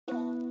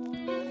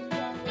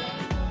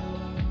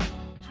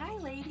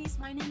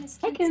is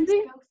Hi, Kinsey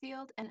Kenzie.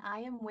 Schofield, and I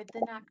am with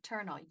the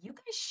Nocturnal. You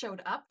guys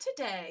showed up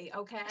today,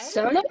 okay?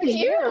 So Look did at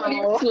you on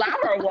your you.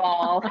 flower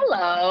wall.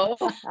 Hello.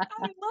 I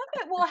love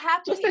it. Well,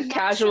 Just happy a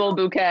casual National.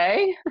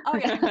 bouquet. Oh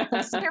yeah,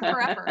 this is here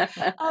forever.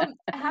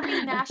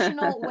 Happy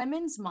National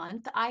Women's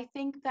Month. I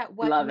think that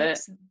what Love it.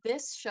 makes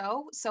this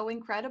show so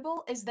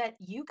incredible is that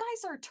you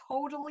guys are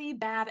totally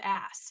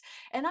badass.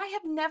 And I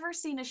have never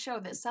seen a show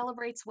that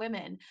celebrates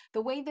women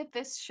the way that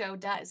this show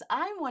does.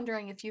 I'm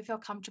wondering if you feel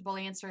comfortable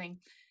answering,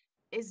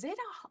 is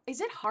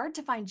it hard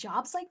to find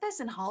jobs like this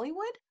in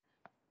Hollywood?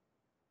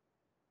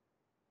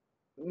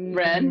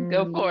 Wrenn,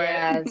 go for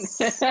Yes.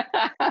 it.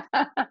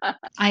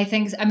 I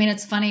think, I mean,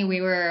 it's funny.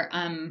 We were,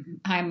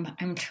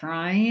 I'm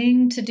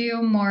trying to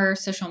do more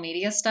social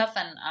media stuff,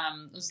 and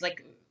it was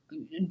like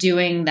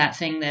doing that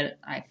thing that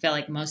I feel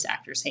like most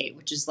actors hate,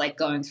 which is like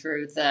going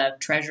through the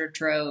treasure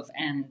trove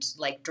and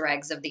like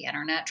dregs of the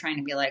internet, trying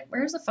to be like,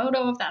 where's a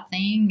photo of that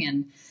thing?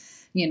 And,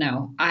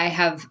 I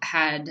have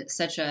had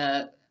such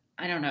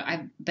I don't know,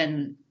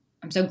 I'm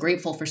so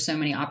grateful for so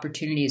many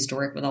opportunities to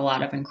work with a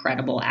lot of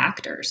incredible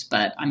actors.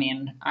 But I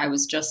mean, I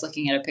was just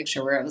looking at a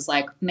picture where it was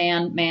like,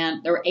 man,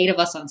 there were 8 of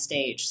us on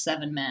stage,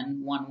 7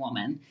 men, 1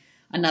 woman.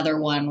 Another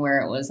one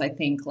where it was, I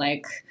think,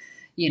 like,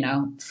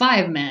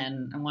 5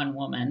 men and 1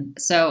 woman.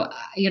 So,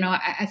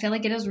 I feel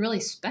like it is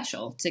really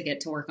special to get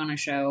to work on a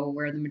show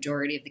where the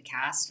majority of the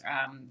cast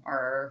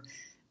are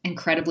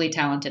incredibly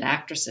talented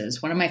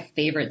actresses. One of my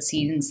favorite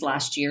scenes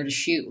last year to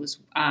shoot was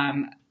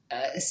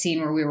a scene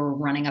where we were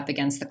running up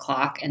against the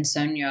clock, and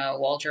Sonya,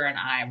 Walger, and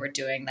I were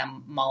doing the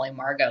Molly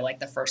Margot, like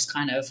the first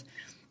kind of,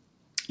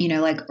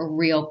 like a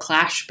real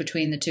clash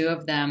between the two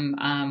of them.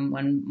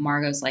 When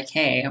Margot's like,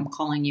 "Hey, I'm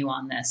calling you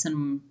on this,"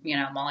 and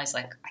Molly's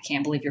like, "I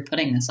can't believe you're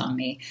putting this on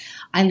me."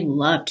 I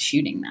loved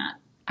shooting that.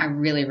 I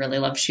really, really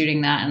loved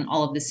shooting that, and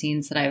all of the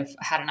scenes that I've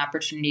had an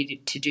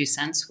opportunity to do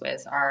since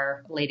with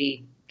our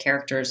lady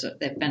characters,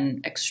 they've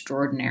been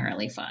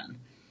extraordinarily fun.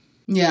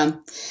 Yeah.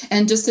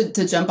 And just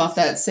to jump off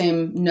that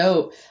same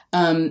note,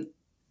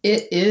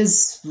 it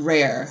is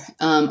rare.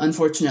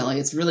 Unfortunately,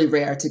 it's really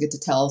rare to get to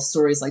tell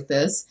stories like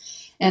this.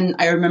 And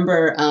I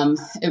remember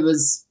it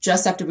was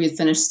just after we had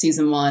finished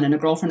season 1, and a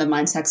girlfriend of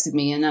mine texted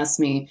me and asked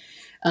me,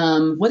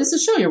 what is the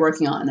show you're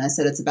working on? And I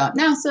said, it's about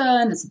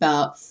NASA, and it's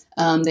about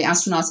the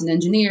astronauts and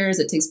engineers.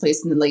 It takes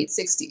place in the late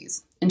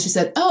 60s. And she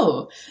said,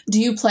 oh,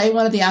 do you play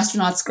one of the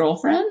astronauts'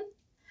 girlfriend?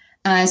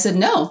 And I said,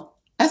 no,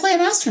 I play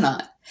an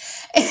astronaut.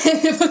 And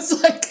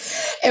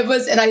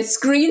and I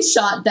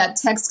screenshot that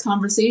text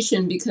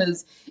conversation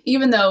because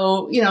even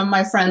though,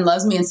 my friend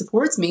loves me and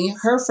supports me,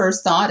 her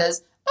first thought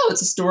is, oh,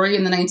 it's a story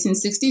in the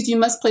 1960s. You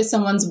must play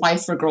someone's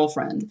wife or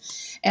girlfriend.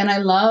 And I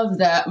love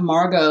that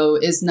Margot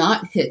is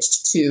not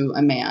hitched to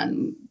a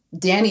man.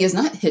 Danny is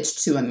not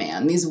hitched to a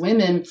man. These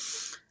women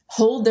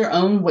hold their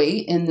own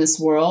weight in this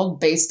world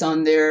based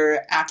on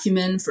their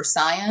acumen for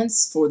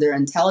science, for their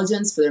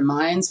intelligence, for their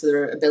minds, for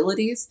their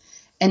abilities,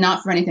 and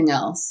not for anything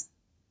else.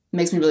 It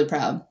makes me really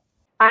proud.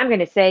 I'm going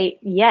to say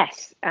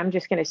yes. I'm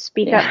just going to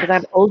speak up because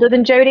I'm older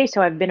than Jodi,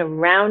 so I've been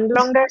around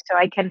longer, so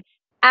I can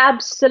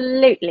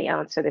absolutely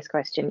answer this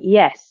question.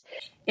 Yes.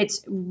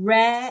 It's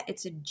rare.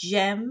 It's a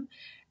gem.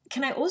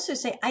 Can I also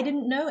say I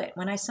didn't know it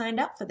when I signed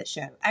up for the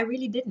show? I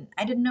really didn't.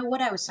 I didn't know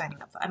what I was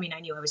signing up for. I mean, I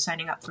knew I was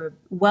signing up for a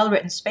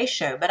well-written space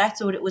show, but I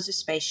thought it was a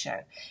space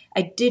show.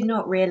 I did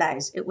not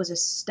realize it was a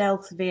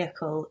stealth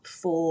vehicle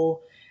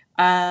for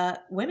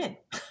women.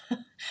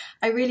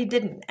 I really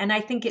didn't. And I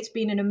think it's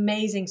been an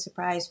amazing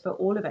surprise for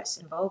all of us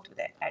involved with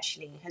it,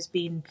 actually, has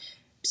been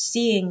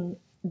seeing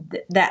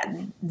that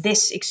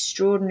this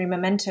extraordinary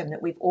momentum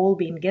that we've all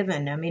been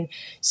given. I mean,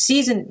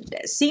 scene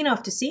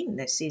after scene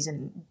this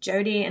season,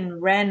 Jodi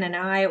and Wrenn and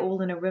I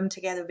all in a room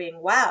together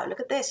being, wow, look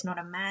at this, not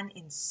a man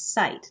in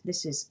sight.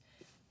 This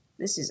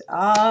is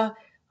our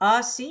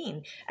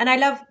scene. And I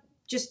love,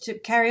 just to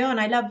carry on,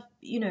 I love,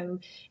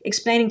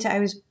 explaining I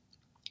was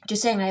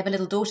just saying I have a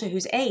little daughter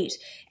who's 8.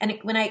 And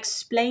when I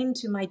explain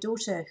to my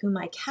daughter who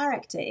my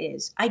character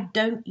is, I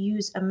don't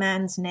use a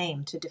man's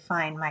name to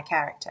define my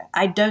character.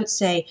 I don't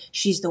say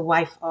she's the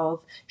wife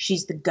of,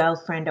 she's the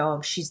girlfriend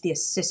of, she's the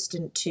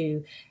assistant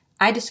to.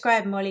 I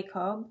describe Molly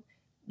Cobb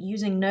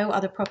using no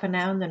other proper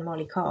noun than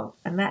Molly Cobb.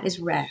 And that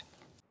is rare.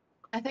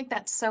 I think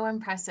that's so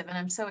impressive, and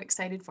I'm so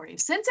excited for you.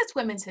 Since it's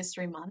Women's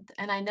History Month,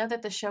 and I know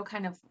that the show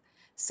kind of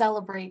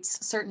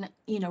celebrates certain,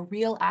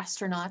 real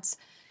astronauts,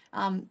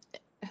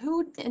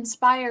 who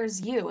inspires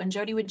you? And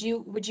Jodi, would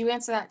you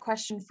answer that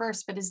question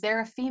first? But is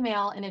there a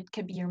female, and it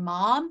could be your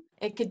mom,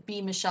 it could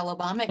be Michelle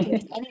Obama, it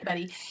could be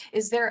anybody.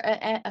 Is there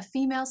a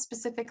female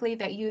specifically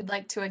that you'd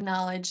like to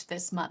acknowledge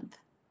this month?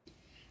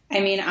 I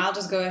mean, I'll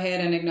just go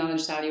ahead and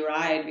acknowledge Sally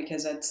Ride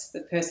because that's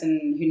the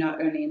person who not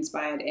only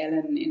inspired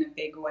Ellen in a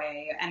big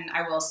way, and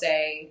I will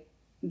say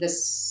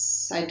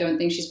this, I don't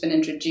think she's been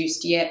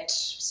introduced yet,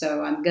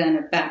 so I'm going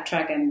to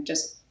backtrack and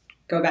just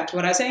go back to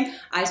what I was saying.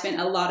 I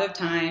spent a lot of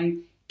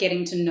time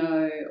getting to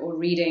know or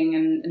reading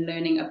and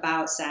learning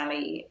about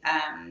Sally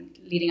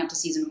leading up to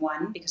season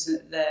 1 because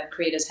the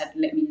creators had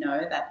let me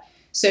know that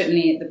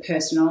certainly the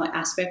personal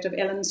aspect of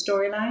Ellen's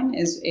storyline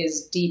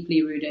is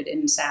deeply rooted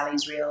in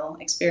Sally's real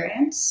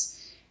experience.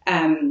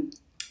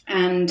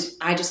 And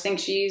I just think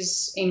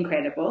she's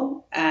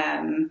incredible,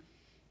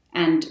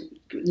 and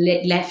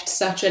left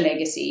such a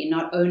legacy,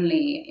 not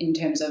only in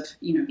terms of,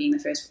 being the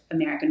first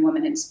American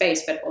woman in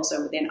space, but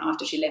also then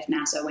after she left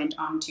NASA, went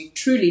on to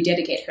truly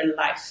dedicate her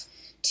life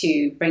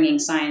to bringing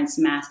science,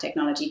 math,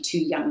 technology to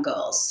young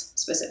girls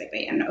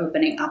specifically, and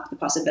opening up the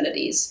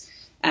possibilities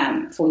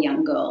for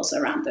young girls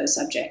around those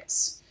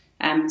subjects.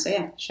 So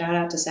yeah, shout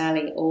out to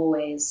Sally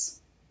always.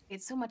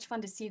 It's so much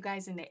fun to see you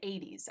guys in the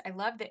 80s. I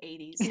love the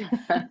 80s.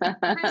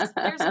 Krys,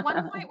 there's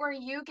one point where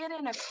you get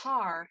in a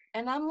car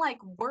and I'm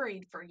like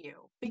worried for you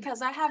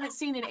because I haven't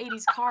seen an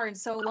 80s car in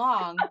so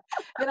long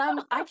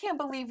that I can't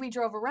believe we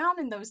drove around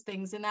in those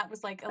things and that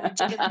was like a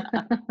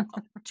legitimate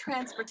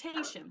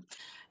transportation.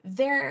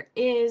 There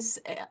is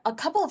a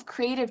couple of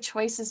creative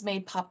choices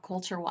made pop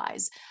culture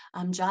wise.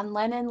 John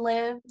Lennon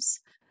lives.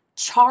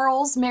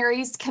 Charles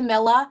marries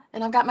Camilla,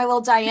 and I've got my little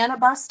Diana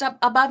bust up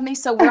above me,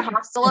 so we're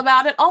hostile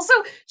about it. Also,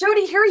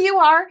 Jodi, here you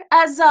are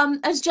as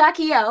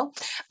Jackie O.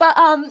 But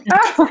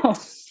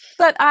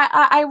but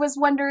I was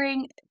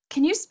wondering,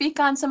 can you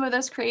speak on some of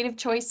those creative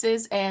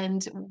choices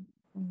and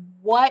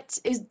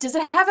does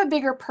it have a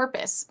bigger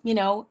purpose,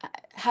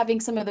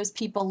 having some of those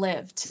people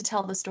live to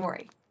tell the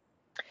story?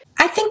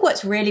 I think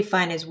what's really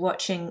fun is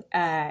watching.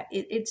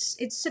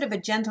 It's sort of a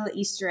gentle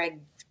Easter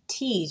egg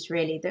tease,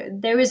 really.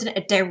 There isn't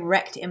a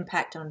direct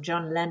impact on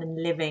John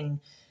Lennon living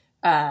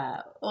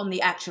on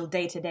the actual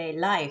day-to-day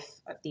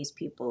life of these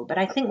people. But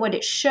I think what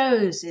it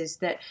shows is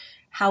that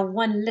how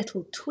one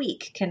little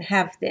tweak can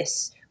have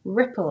this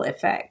ripple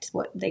effect,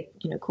 what they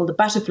call the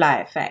butterfly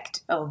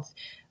effect of,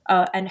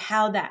 and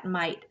how that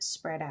might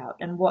spread out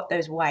and what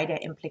those wider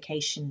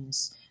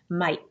implications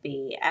might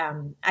be.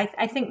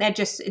 I think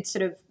it's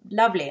sort of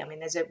lovely. I mean,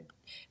 there's a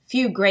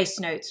few grace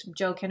notes.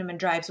 Joel Kinnaman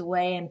drives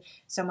away and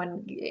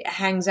someone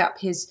hangs up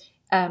his,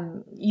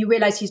 you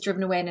realize he's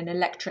driven away in an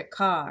electric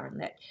car,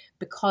 and that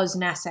because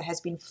NASA has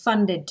been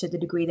funded to the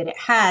degree that it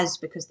has,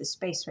 because the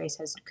space race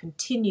has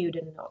continued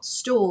and not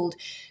stalled,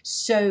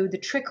 so the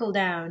trickle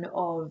down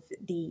of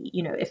the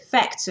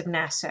effects of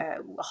NASA,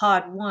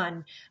 hard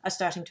won, are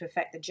starting to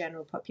affect the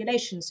general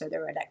population. So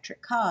there are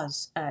electric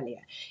cars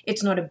earlier.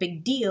 It's not a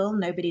big deal.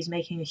 Nobody's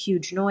making a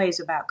huge noise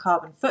about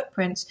carbon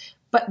footprints.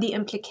 But the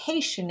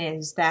implication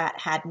is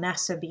that had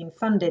NASA been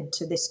funded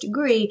to this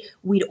degree,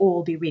 we'd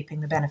all be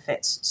reaping the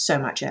benefits so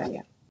much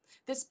earlier.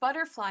 This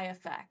butterfly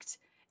effect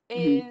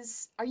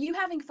is, are you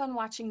having fun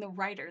watching the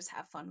writers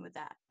have fun with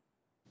that?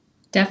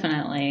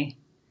 Definitely.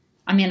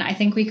 I mean, I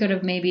think we could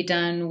have maybe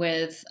done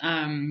with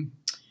some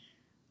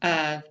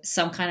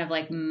kind of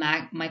like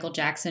Michael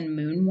Jackson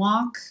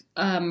moonwalk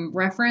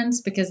reference,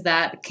 because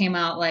that came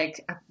out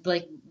like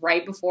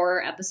right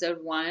before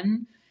episode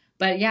 1.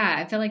 But yeah,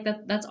 I feel like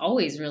that's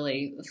always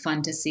really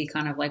fun to see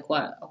kind of like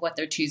what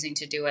they're choosing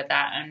to do with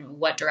that and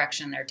what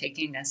direction they're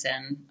taking this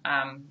in.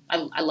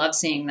 I love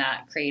seeing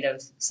that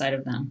creative side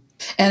of them.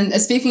 And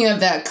speaking of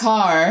that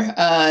car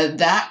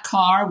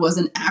was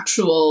an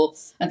actual,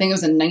 I think it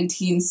was a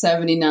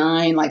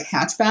 1979 like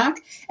hatchback,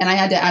 and I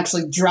had to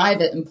actually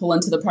drive it and pull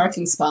into the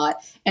parking spot.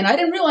 And I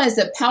didn't realize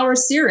that power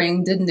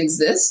steering didn't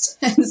exist.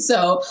 And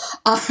so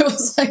I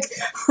was like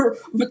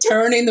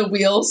turning the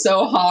wheel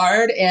so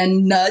hard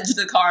and nudged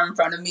the car in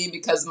front of me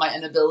because of my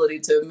inability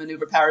to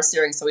maneuver power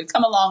steering. So we've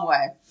come a long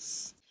way.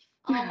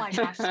 Oh my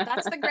gosh,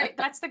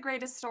 that's the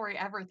greatest story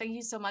ever. Thank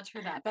you so much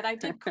for that. But I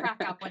did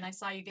crack up when I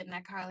saw you get in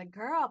that car, like,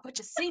 girl, put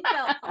your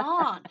seatbelt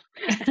on.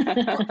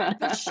 Well,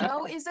 the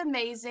show is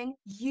amazing.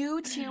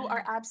 You two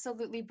are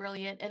absolutely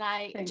brilliant. And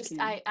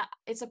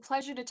it's a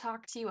pleasure to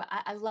talk to you.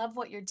 I love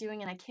what you're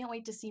doing and I can't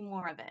wait to see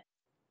more of it.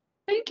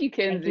 Thank you,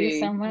 Kinsey. Thank you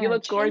so much. You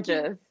look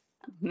gorgeous.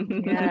 Have a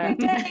great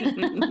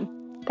day.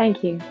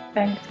 Thank you.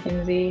 Thanks,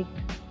 Kinsey.